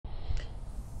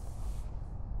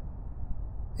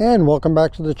And welcome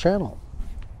back to the channel.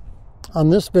 On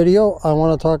this video I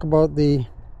want to talk about the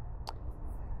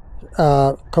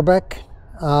Quebec,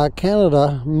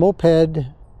 Canada moped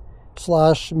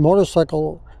slash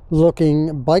motorcycle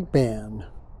looking bike ban,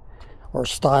 or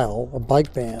style of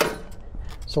bike ban.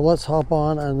 So let's hop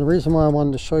on, and the reason why I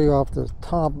wanted to show you off the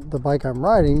top the bike I'm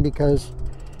riding, because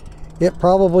it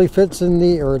probably fits in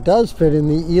the, or it does fit in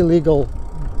the illegal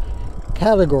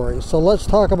category. So let's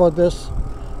talk about this.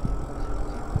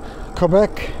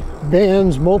 Quebec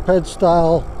bans moped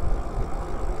style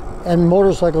and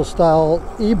motorcycle style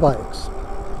e-bikes.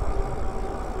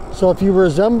 So if you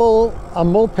resemble a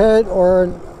moped or a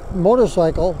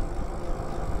motorcycle,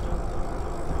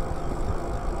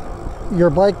 your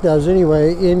bike does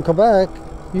anyway, in Quebec,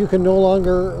 you can no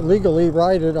longer legally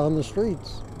ride it on the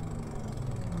streets.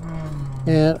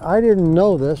 And I didn't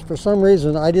know this. For some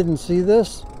reason I didn't see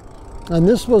this, and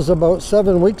this was about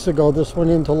 7 weeks ago this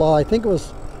went into law. I think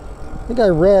I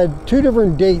read two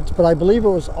different dates, but I believe it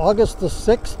was August the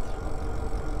 6th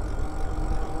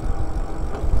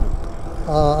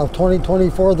of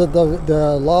 2024 that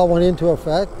the law went into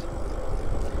effect.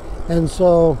 And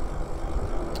so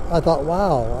I thought,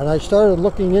 wow, and I started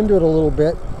looking into it a little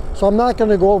bit. So I'm not going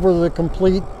to go over the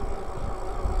complete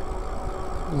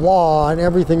law and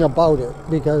everything about it,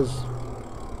 because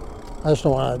I just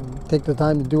don't want to take the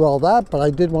time to do all that, but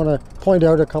I did want to point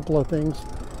out a couple of things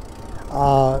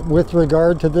with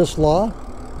regard to this law.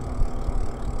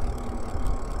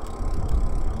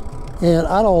 And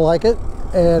I don't like it,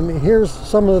 and here's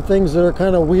some of the things that are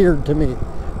kind of weird to me.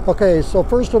 Okay, so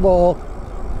first of all,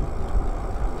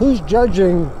 who's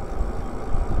judging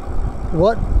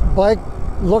what bike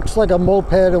looks like a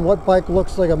moped and what bike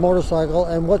looks like a motorcycle,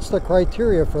 and what's the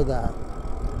criteria for that?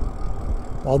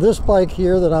 Well, this bike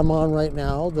here that I'm on right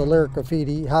now, the Lyric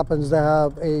Graffiti, happens to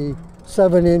have a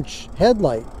 7-inch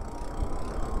headlight.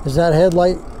 Is that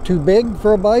headlight too big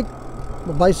for a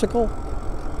bicycle?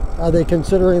 Are they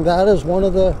considering that as one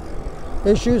of the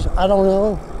issues? I don't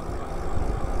know.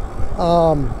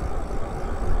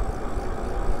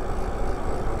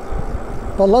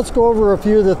 But let's go over a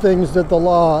few of the things that the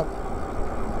law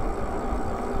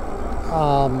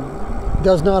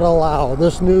does not allow,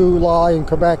 this new law in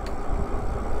Quebec.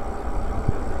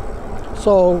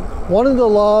 So one of the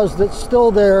laws that's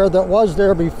still there, that was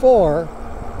there before,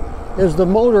 is the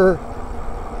motor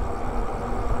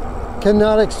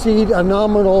cannot exceed a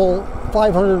nominal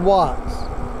 500 watts.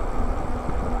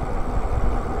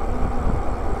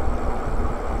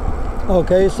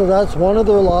 Okay, so that's one of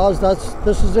their laws.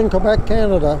 This is in Quebec,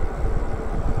 Canada.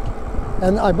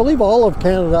 And I believe all of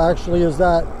Canada actually is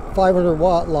that 500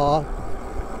 watt law.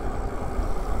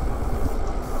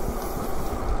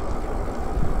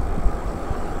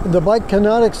 The bike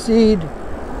cannot exceed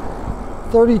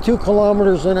 32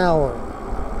 kilometers an hour.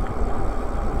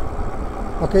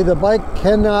 Okay, the bike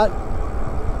cannot,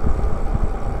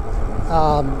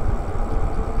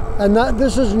 and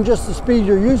this isn't just the speed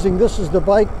you're using, this is the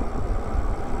bike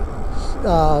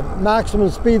maximum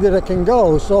speed that it can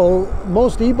go. So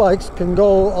most e-bikes can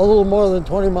go a little more than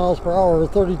 20 miles per hour or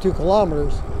 32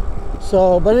 kilometers.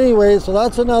 So, but anyway, so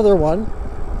that's another one.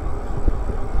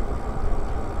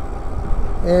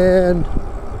 And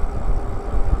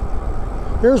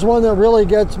here's one that really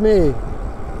gets me.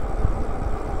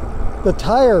 The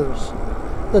tires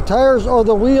or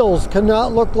the wheels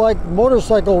cannot look like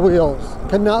motorcycle wheels.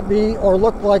 Cannot be or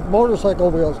look like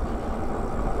motorcycle wheels.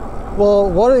 Well,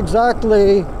 what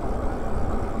exactly,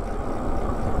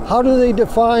 how do they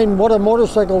define what a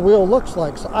motorcycle wheel looks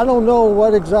like? So I don't know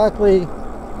what exactly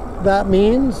that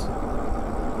means.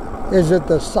 Is it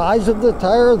the size of the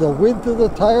tire, the width of the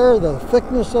tire, the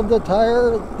thickness of the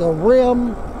tire, the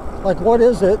rim? Like, what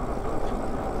is it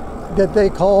that they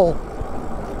call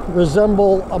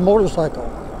resemble a motorcycle?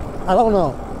 I don't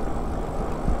know.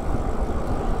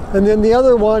 And then the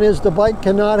other one is the bike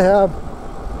cannot have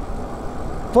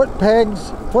foot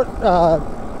pegs or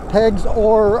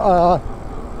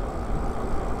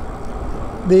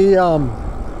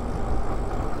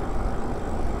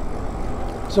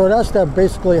so it has to have,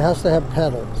 basically has to have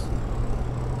pedals,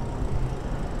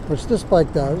 which this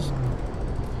bike does.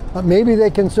 Maybe they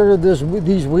considered these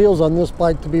wheels on this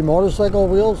bike to be motorcycle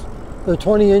wheels. They're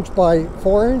 20-inch by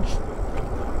 4-inch.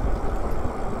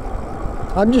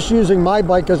 I'm just using my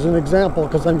bike as an example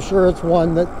because I'm sure it's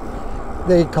one that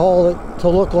they call it to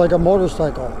look like a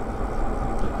motorcycle.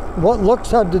 What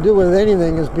looks have to do with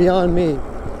anything is beyond me.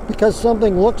 Because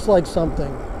something looks like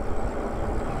something.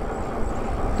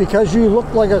 Because you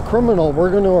look like a criminal, we're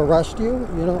going to arrest you?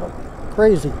 You know,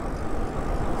 crazy.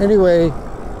 Anyway,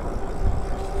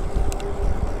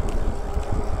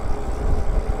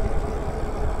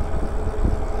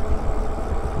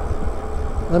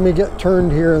 Let me get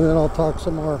turned here and then I'll talk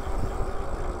some more.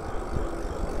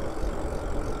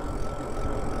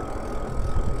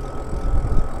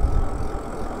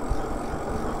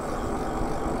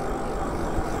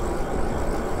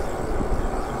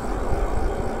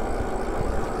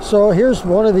 So here's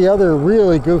one of the other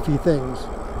really goofy things.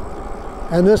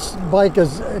 And this bike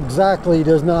does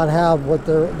not have what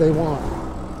they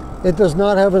want. It does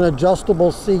not have an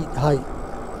adjustable seat height.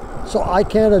 So I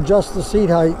can't adjust the seat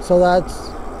height, so that's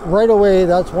right away,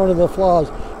 that's one of the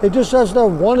flaws. It just has to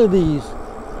have one of these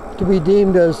to be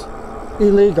deemed as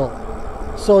illegal.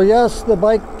 So yes, the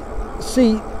bike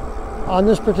seat on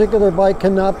this particular bike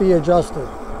cannot be adjusted.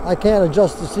 I can't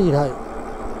adjust the seat height.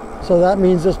 So that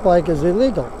means this bike is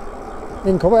illegal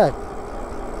in Quebec.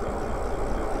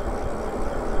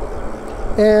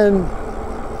 And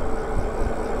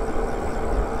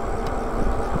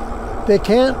they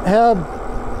can't have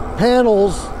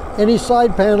panels, any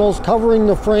side panels covering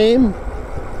the frame.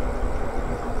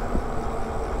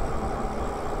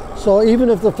 So even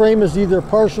if the frame is either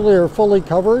partially or fully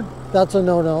covered, that's a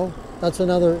no-no. That's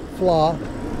another flaw.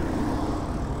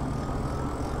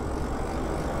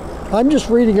 I'm just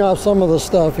reading off some of the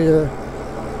stuff here.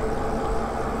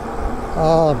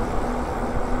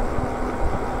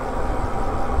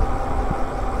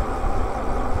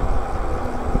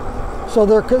 So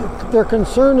their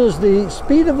concern is the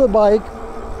speed of the bike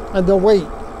and the weight.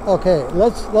 Okay,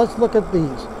 let's look at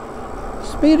these.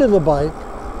 Speed of the bike.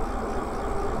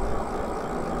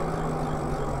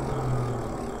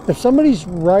 If somebody's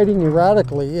riding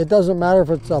erratically, it doesn't matter if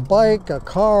it's a bike, a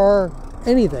car,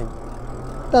 anything.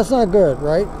 That's not good,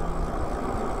 right?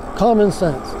 Common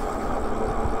sense.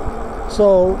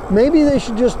 So maybe they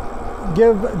should just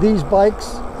give these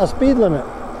bikes a speed limit.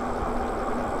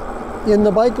 In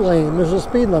the bike lane, there's a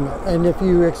speed limit, and if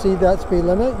you exceed that speed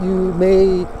limit, you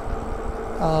may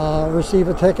receive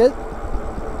a ticket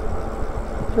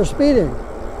for speeding.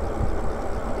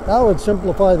 That would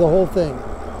simplify the whole thing.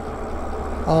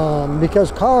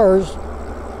 Because cars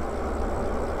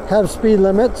have speed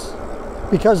limits,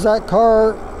 because that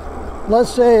car,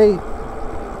 let's say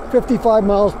 55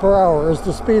 miles per hour is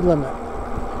the speed limit,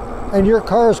 and your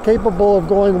car is capable of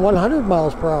going 100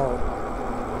 miles per hour.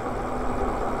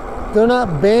 They're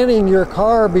not banning your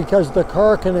car because the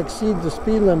car can exceed the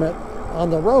speed limit on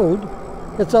the road.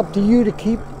 It's up to you to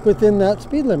keep within that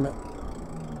speed limit.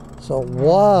 So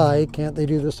why can't they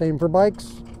do the same for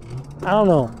bikes? I don't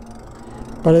know.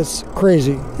 But it's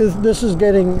crazy. This is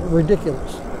getting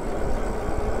ridiculous.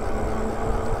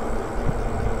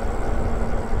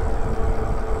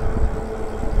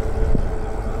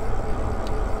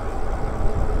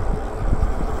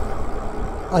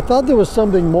 I thought there was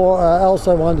something more else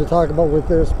I wanted to talk about with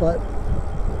this, but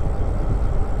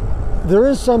there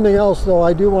is something else though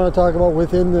I do want to talk about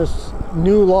within this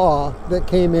new law that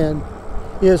came in,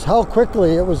 is how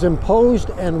quickly it was imposed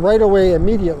and right away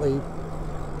immediately.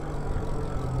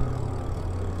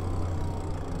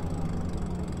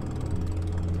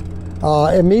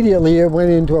 Immediately it went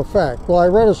into effect. Well, I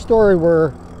read a story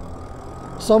where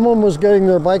someone was getting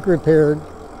their bike repaired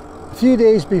a few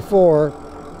days before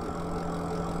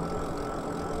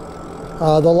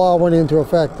the law went into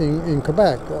effect in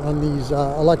Quebec on these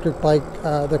electric bike,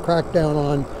 the crackdown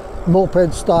on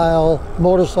moped style,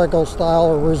 motorcycle style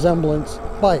or resemblance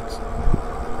bikes.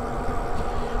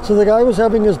 So the guy was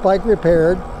having his bike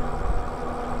repaired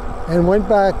and went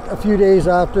back a few days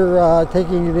after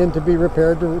taking it in to be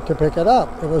repaired to pick it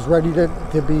up. It was ready to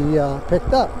be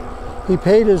picked up. He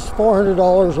paid his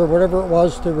 $400 or whatever it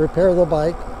was to repair the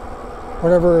bike,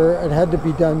 whatever it had to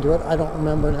be done to it. I don't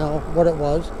remember now what it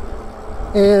was.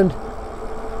 And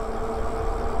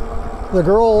the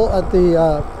girl at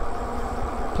the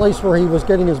place where he was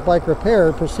getting his bike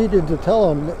repaired proceeded to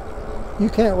tell him, "You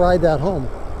can't ride that home."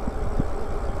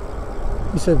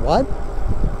 He said, "What?"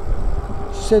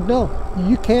 She said, "No,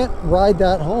 you can't ride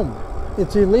that home.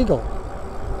 It's illegal."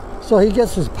 So he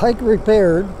gets his bike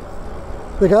repaired.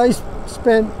 The guy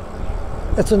spent,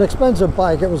 it's an expensive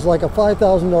bike. It was like a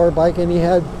 $5,000 bike, and he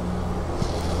had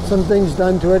some things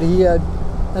done to it. He had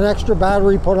an extra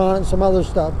battery put on it and some other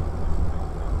stuff.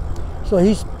 So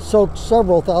he soaked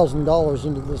several $1,000s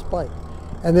into this bike.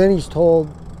 And then he's told,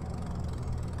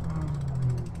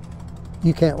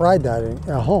 "You can't ride that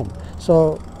at home."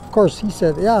 So, of course, he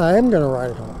said, "Yeah, I am going to ride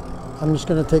it home. I'm just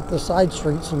going to take the side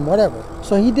streets and whatever."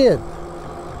 So he did.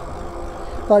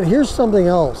 But here's something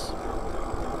else.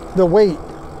 The weight.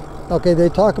 Okay, they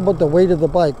talk about the weight of the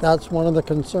bike. That's one of the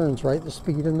concerns, right? The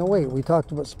speed and the weight. We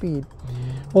talked about speed.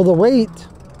 Well, the weight...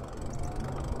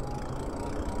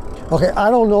 Okay, I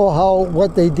don't know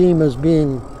what they deem as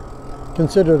being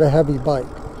considered a heavy bike.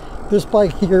 This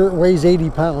bike here weighs 80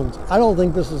 pounds. I don't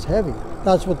think this is heavy.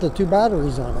 That's with the 2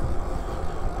 batteries on it.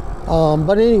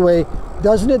 But anyway,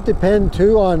 doesn't it depend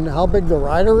too on how big the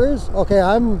rider is? Okay,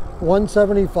 I'm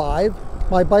 175.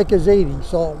 My bike is 80.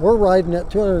 So we're riding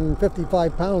at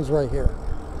 255 pounds right here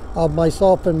of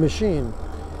myself and machine.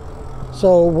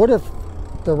 So what if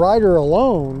the rider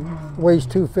alone weighs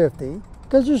 250?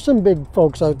 Because there's some big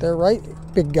folks out there, right?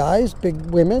 Big guys,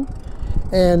 big women.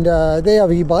 And they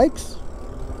have e-bikes.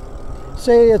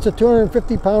 Say it's a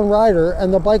 250 pound rider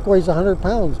and the bike weighs 100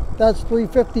 pounds. That's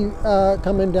 350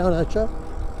 coming down at you.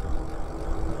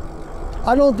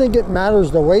 I don't think it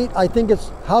matters the weight. I think it's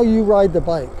how you ride the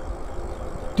bike.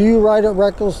 Do you ride it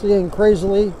recklessly and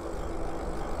crazily?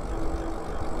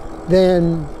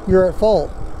 Then you're at fault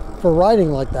for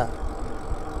riding like that.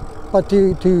 But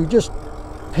to just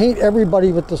paint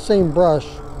everybody with the same brush,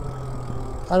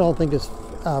 I don't think it's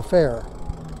fair.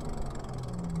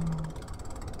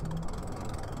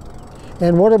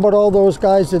 And what about all those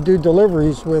guys that do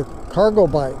deliveries with cargo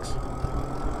bikes?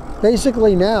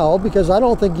 Basically now, because I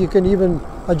don't think you can even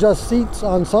adjust seats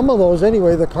on some of those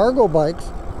anyway, the cargo bikes,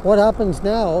 what happens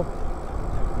now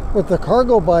with the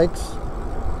cargo bikes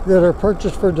that are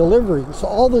purchased for delivery? So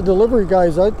all the delivery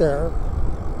guys out there,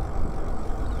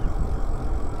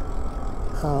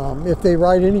 if they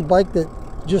ride any bike that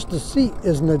just the seat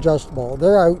isn't adjustable,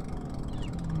 they're out.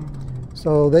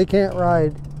 So they can't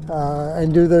ride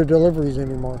and do their deliveries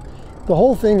anymore. The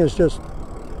whole thing is just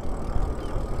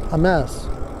a mess.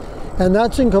 And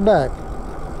that's in Quebec.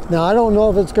 Now, I don't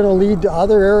know if it's going to lead to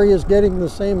other areas getting the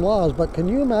same laws, but can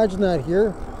you imagine that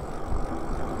here?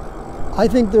 I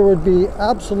think there would be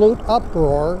absolute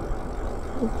uproar,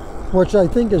 which I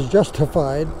think is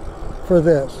justified for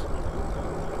this.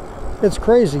 It's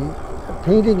crazy,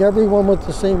 painting everyone with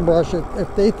the same brush.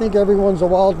 If they think everyone's a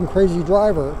wild and crazy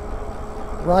rider,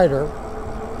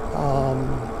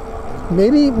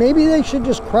 maybe they should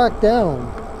just crack down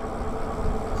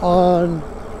on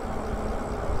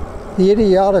the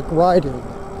idiotic riding.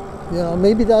 You know,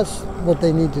 maybe that's what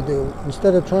they need to do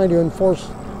instead of trying to enforce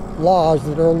laws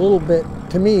that are a little bit,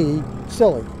 to me,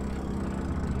 silly.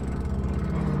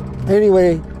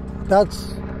 Anyway,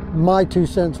 that's my 2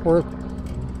 cents worth.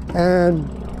 And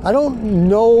I don't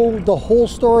know the whole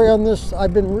story on this.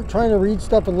 I've been trying to read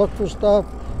stuff and look for stuff,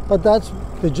 but that's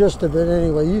the gist of it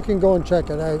anyway. You can go and check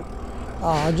it out.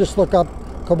 Just look up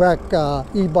Quebec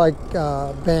e-bike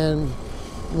ban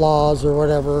laws or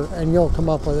whatever, and you'll come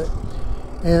up with it.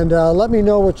 And let me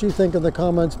know what you think in the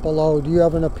comments below. Do you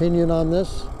have an opinion on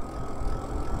this?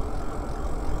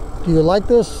 Do you like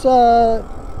this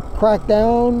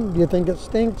crackdown? Do you think it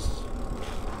stinks?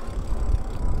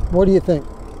 What do you think?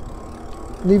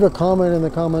 Leave a comment in the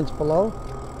comments below.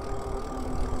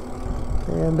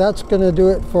 And that's going to do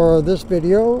it for this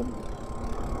video.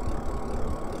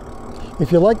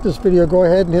 If you like this video, go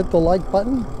ahead and hit the like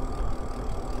button.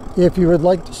 If you would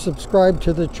like to subscribe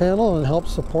to the channel and help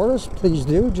support us, please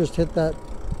do. Just hit that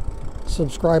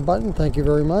subscribe button. Thank you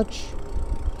very much.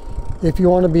 If you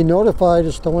want to be notified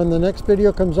as to when the next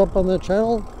video comes up on the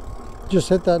channel, just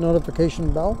hit that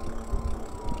notification bell.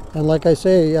 And like I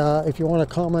say, if you want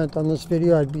to comment on this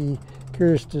video, I'd be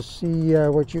curious to see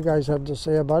what you guys have to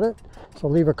say about it. So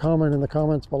leave a comment in the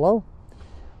comments below.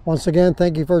 Once again,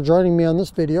 thank you for joining me on this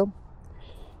video.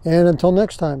 And until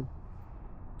next time,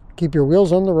 keep your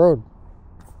wheels on the road.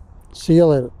 See you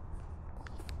later.